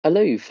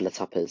Hello, fellow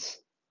tappers.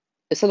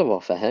 It's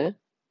ElloArfur here,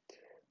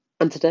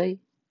 and today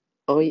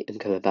I am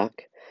coming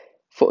back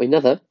for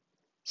another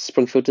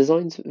Springfield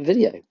Designs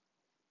video.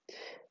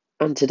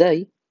 And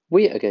today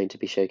we are going to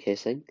be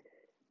showcasing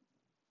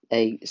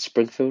a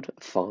Springfield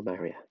farm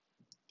area.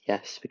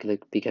 Yes, we're going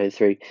to be going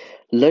through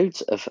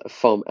loads of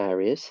farm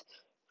areas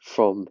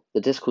from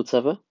the Discord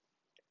server.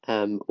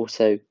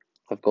 Also,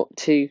 I've got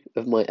two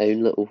of my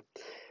own little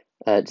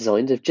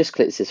designs of just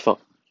Clitz's farm.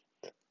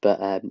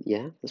 But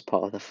yeah, as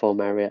part of the farm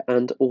area,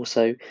 and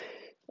also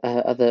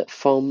other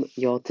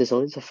farmyard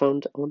designs I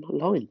found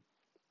online.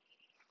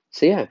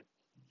 So yeah,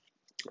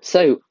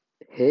 so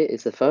here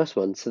is the first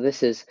one. So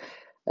this is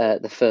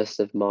the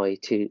first of my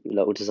two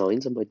little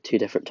designs on my two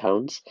different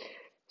towns.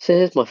 So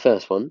here's my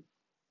first one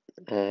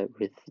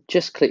with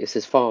just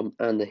Cletus's farm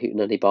and the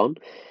Hootenanny barn.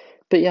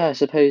 But yeah, I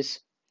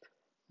suppose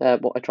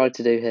what I tried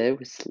to do here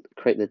was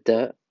create the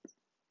dirt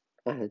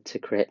to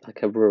create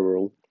like a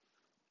rural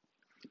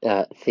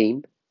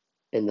theme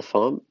in the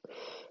farm,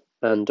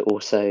 and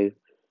also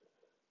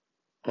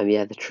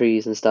yeah, the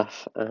trees and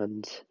stuff,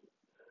 and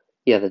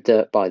yeah, the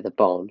dirt by the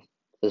barn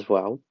as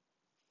well,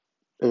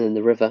 and then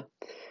the river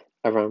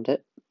around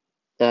it.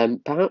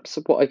 Perhaps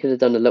what I could have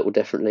done a little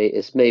differently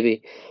is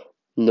maybe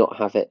not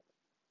have it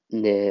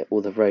near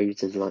all the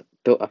roads and like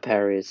built up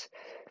areas.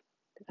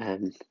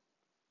 Um,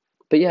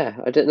 but yeah,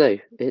 I don't know.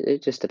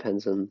 It just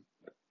depends on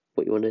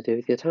what you want to do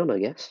with your town, I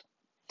guess.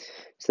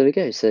 So there we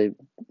go. So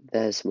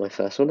there's my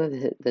first one,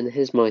 and then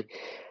here's my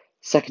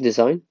second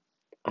design.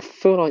 I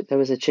feel like there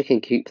was a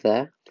chicken coop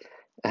there.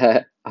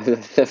 I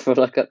feel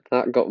like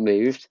that got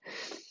moved.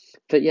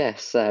 But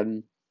yes,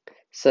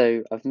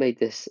 so I've made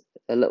this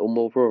a little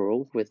more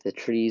rural with the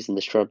trees and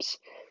the shrubs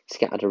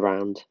scattered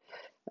around.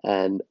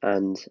 And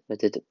I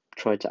did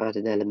try to add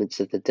in elements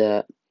of the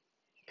dirt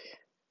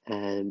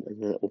and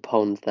the little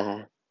pond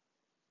there.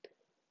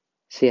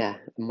 So yeah,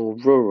 a more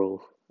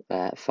rural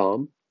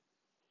farm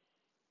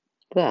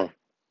there.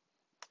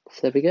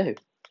 So there we go.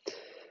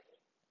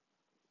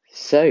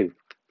 So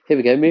here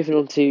we go, moving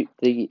on to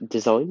the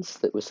designs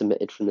that were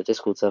submitted from the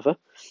Discord server.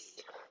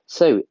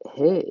 So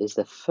here is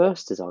the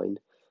first design.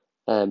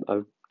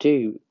 I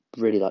do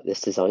really like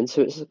this design.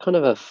 So it's kind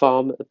of a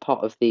farm, a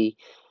part of the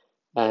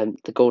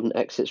Golden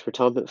Exits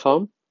retirement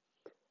farm,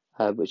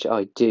 which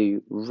I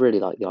do really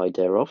like the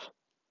idea of.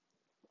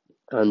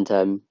 And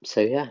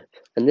so yeah,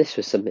 and this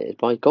was submitted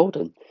by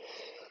Golden.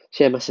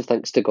 So yeah, massive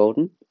thanks to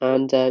Golden.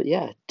 And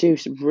yeah, do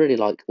really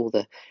like all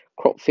the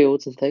crop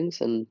fields and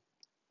things, and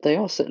they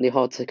are certainly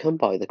hard to come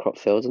by, the crop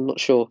fields. I'm not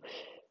sure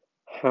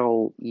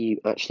how you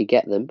actually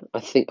get them.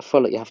 I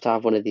feel like you have to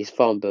have one of these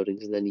farm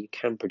buildings and then you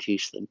can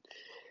produce them.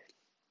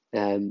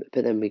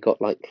 But then we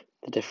got like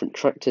the different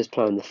tractors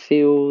plowing the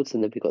fields,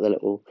 and then we got the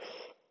little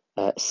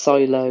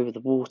silo with the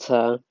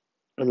water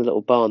and the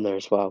little barn there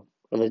as well.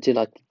 And I do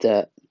like the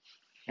dirt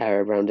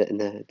area around it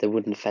and the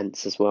wooden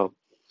fence as well.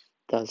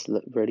 It does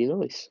look really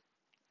nice.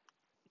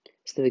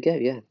 So there we go,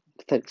 yeah.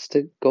 Thanks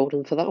to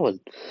Golden for that one.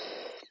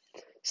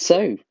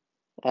 So,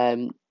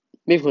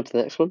 moving on to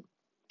the next one.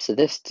 So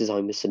this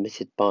design was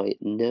submitted by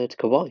Nerd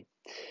Kawaii.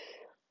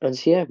 And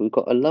so yeah, we've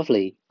got a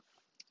lovely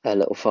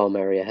little farm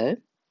area here.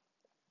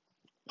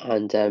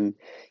 And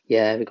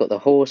yeah, we've got the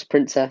horse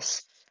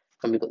princess,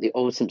 and we've got the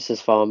old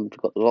Simpsons farm. We've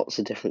got lots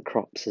of different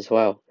crops as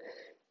well.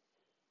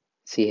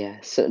 So yeah,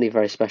 certainly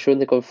very special.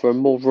 And they've gone for a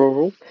more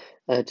rural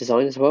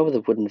design as well, with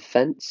a wooden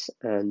fence,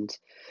 and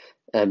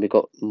we've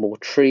got more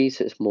trees,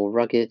 so it's more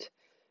rugged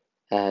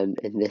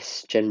in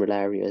this general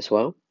area as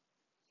well.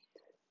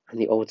 And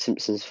the old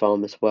Simpsons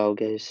farm as well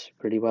goes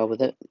really well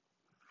with it.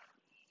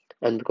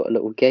 And we've got a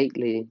little gate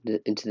leading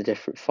into the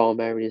different farm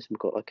areas. We've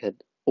got like an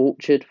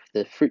orchard with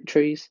the fruit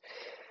trees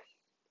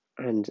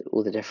and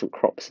all the different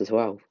crops as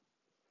well.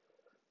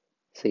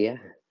 So yeah,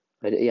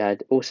 I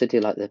also do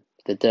like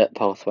the dirt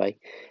pathway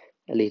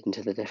leading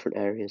to the different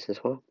areas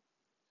as well.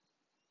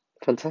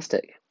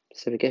 Fantastic.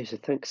 So we go. So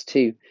thanks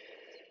to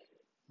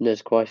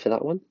Nerd Kawaii for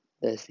that one.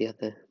 There's the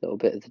other little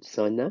bit of the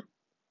design there.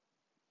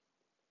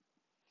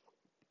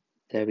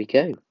 There we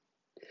go.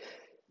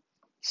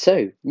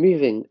 So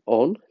moving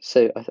on.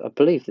 So I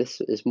believe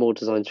this is more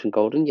designs from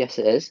Golden. Yes,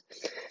 it is.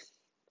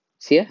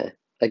 So yeah,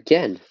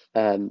 again,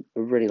 a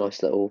really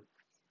nice little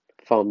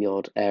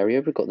farmyard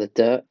area. We've got the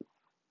dirt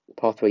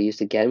pathway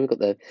used again. We've got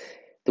the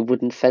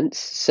wooden fence.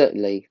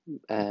 Certainly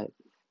a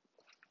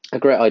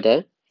great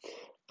idea.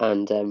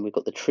 And we've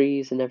got the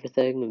trees and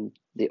everything, and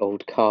the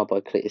old car by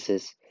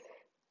Cletus's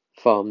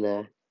farm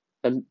there.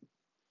 And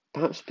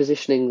perhaps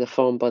positioning the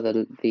farm by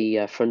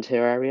the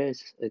frontier area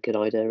is a good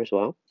idea as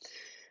well.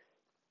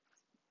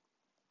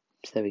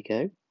 So there we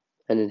go.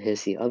 And then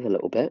here's the other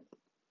little bit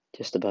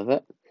just above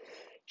it,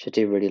 which I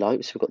do really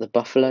like. So we've got the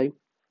buffalo,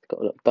 got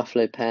a little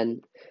buffalo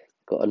pen,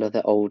 got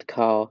another old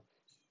car,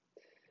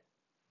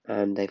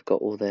 and they've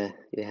got all the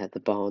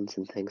barns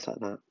and things like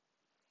that.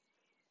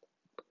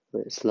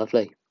 It's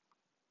lovely.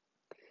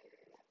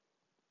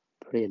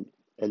 Brilliant.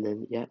 And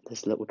then yeah,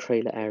 there's a little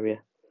trailer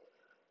area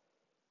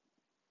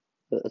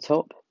at the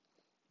top.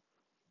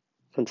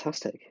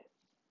 Fantastic.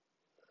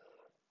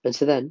 And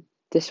so then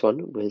this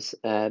one was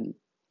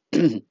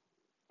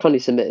kindly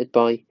submitted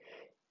by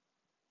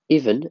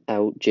Even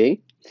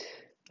LG.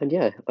 And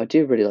yeah, I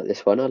do really like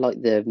this one. I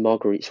like the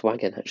Marguerite's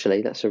wagon,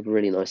 actually. That's a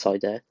really nice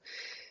idea.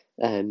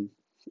 There's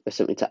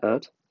something to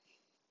add.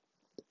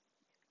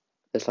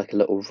 There's like a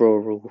little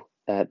rural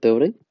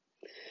building.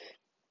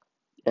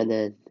 And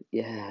then,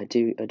 yeah, I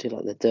do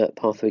like the dirt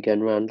pathway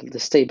going around the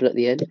stable at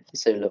the end.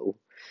 So a little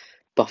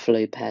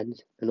buffalo pen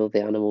and all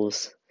the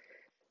animals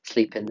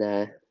sleep in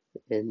there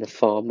in the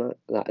farm.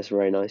 That is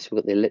very nice. We've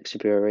got the elixir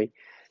brewery.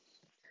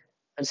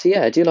 And so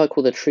yeah, I do like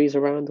all the trees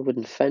around, the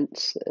wooden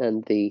fence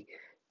and the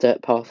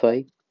dirt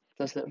pathway.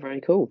 Does look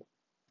very cool.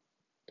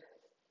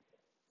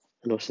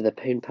 And also the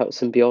pain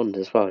pelts and beyond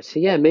as well. So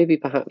yeah, maybe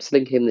perhaps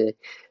linking the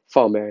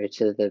farm area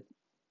to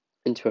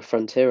into a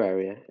frontier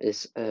area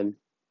is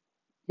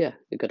yeah,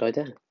 a good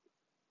idea.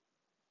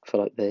 I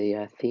feel like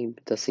the theme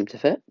does seem to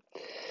fit.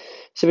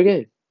 So we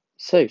go.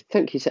 So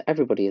thank you to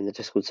everybody in the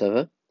Discord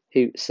server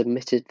who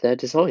submitted their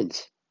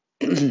designs.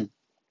 And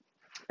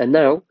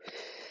now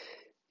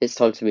it's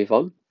time to move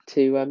on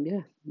to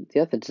yeah, the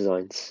other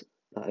designs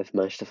that I've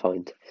managed to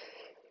find.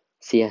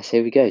 So yes,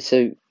 here we go.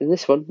 So in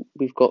this one,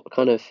 we've got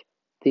kind of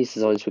these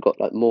designs. We've got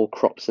like more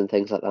crops and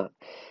things like that.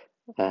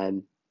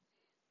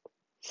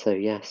 So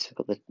yes,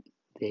 we've got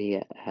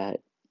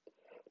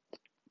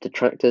the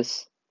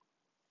tractors,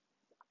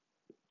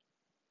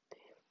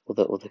 or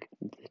the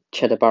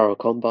cheddar barrel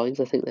combines.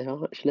 I think they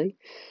are actually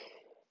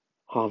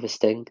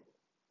harvesting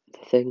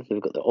the thing.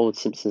 We've got the old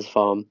Simpsons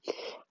farm,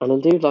 and I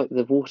do like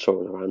the water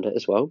all around it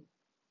as well.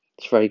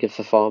 It's very good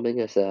for farming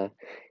as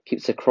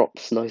keeps the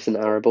crops nice and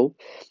arable.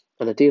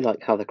 And I do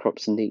like how the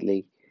crops are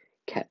neatly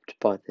kept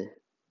by the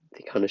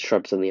kind of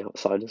shrubs on the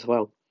outside as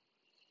well.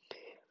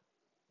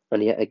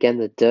 And yet again,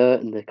 the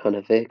dirt and the kind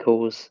of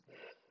vehicles,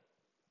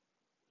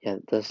 yeah,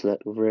 it does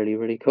look really,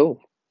 really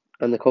cool.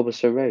 And the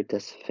cobblestone road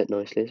does fit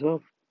nicely as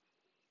well.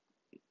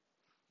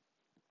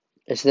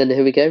 And so then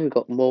here we go, we've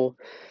got more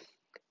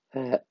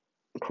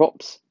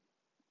crops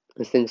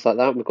and things like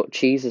that. We've got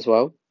cheese as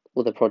well,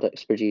 all the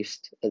products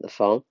produced at the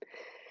farm.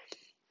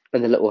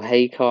 And the little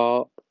hay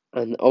cart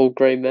and the old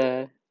grey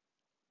mare.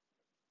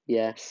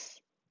 Yes,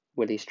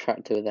 Willie's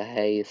tractor with the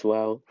hay as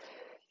well.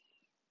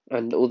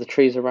 And all the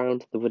trees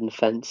around, the wooden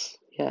fence.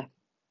 Yeah,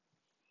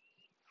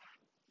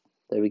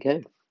 there we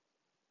go.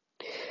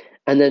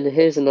 And then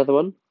here's another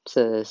one.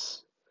 So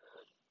there's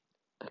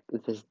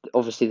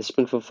obviously the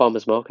Springfield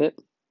Farmers Market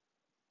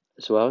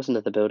as well as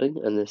another building,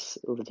 and there's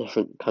all the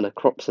different kind of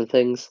crops and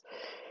things,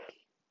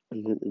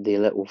 and the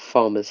little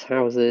farmers'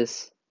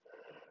 houses,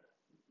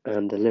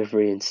 and the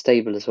livery and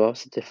stable as well.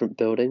 So different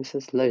buildings.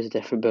 There's loads of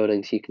different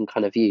buildings you can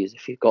kind of use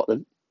if you've got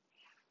them.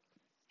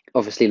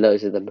 Obviously,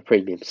 loads of them are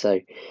premium, so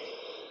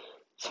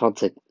it's hard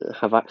to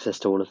have access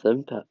to all of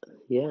them. But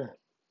yeah,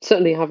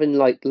 certainly having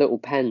like little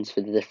pens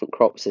for the different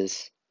crops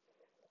is,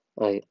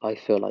 I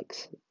feel like,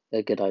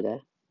 a good idea.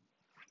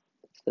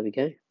 So there we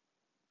go.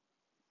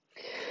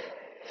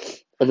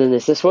 And then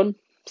there's this one.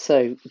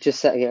 So just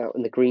setting it out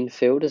in the green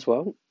field as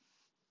well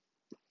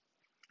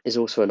is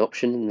also an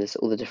option, and there's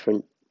all the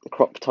different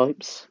crop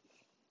types.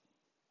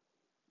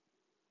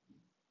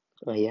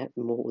 Oh yeah,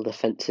 more all the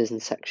fences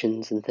and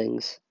sections and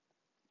things,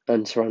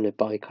 and surrounded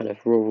by kind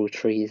of rural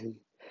trees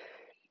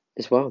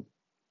as well.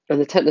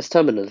 And the tetanus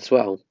terminal as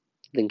well,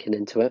 linking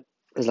into it,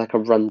 as like a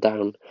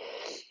rundown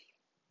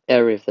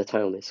area of the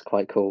town is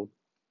quite cool.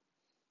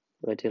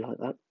 I do like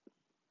that.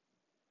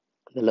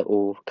 The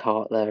little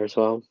cart there as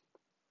well,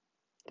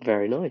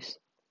 very nice.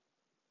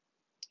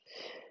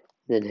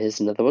 Then here's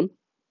another one,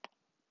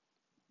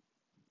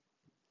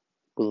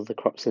 all the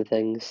crops and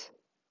things,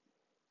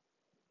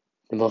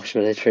 the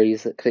marshmallow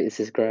trees that Cletus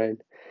has grown,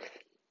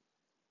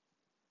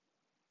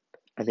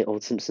 and the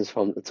old Simpsons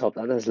farm at the top.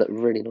 That does look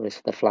really nice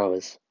with the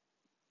flowers.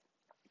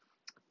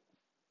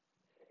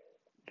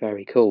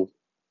 Very cool.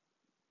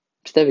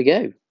 So there we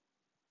go.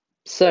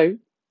 So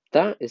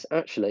that is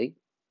actually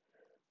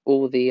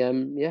all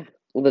the yeah,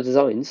 all the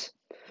designs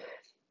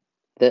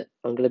that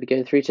I'm going to be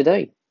going through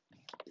today.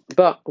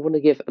 But I want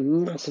to give a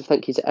massive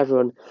thank you to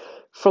everyone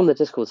from the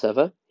Discord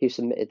server who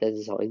submitted their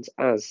designs,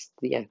 as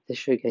the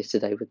showcase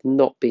today would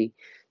not be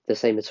the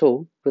same at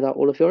all without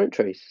all of your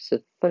entries. So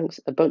thanks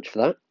a bunch for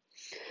that.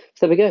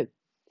 So there we go.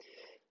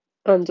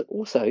 And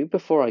also,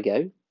 before I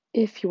go,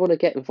 if you want to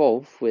get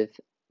involved with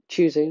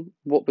choosing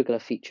what we're going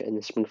to feature in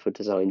the Springfield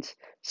Designs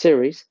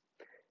series,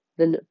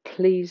 then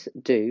please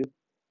do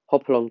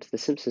hop along to the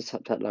Simpsons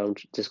Tap Tap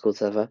Lounge Discord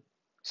server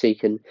so you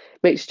can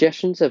make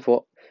suggestions of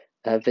what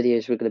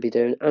videos we're going to be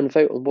doing and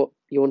vote on what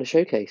you want to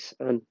showcase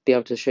and be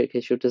able to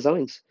showcase your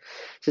designs.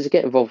 So to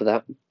get involved with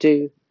that,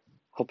 do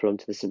hop along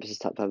to the Simpsons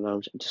Tap Tap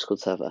Lounge Discord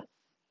server.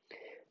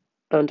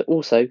 And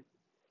also,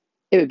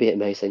 it would be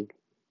amazing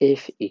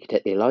if you could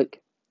hit the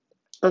like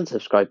and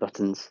subscribe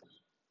buttons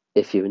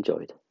if you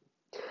enjoyed.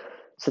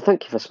 So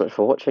thank you so much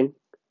for watching.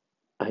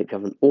 I hope you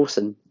have an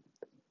awesome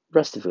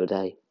rest of your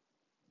day,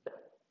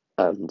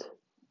 and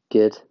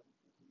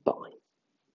goodbye.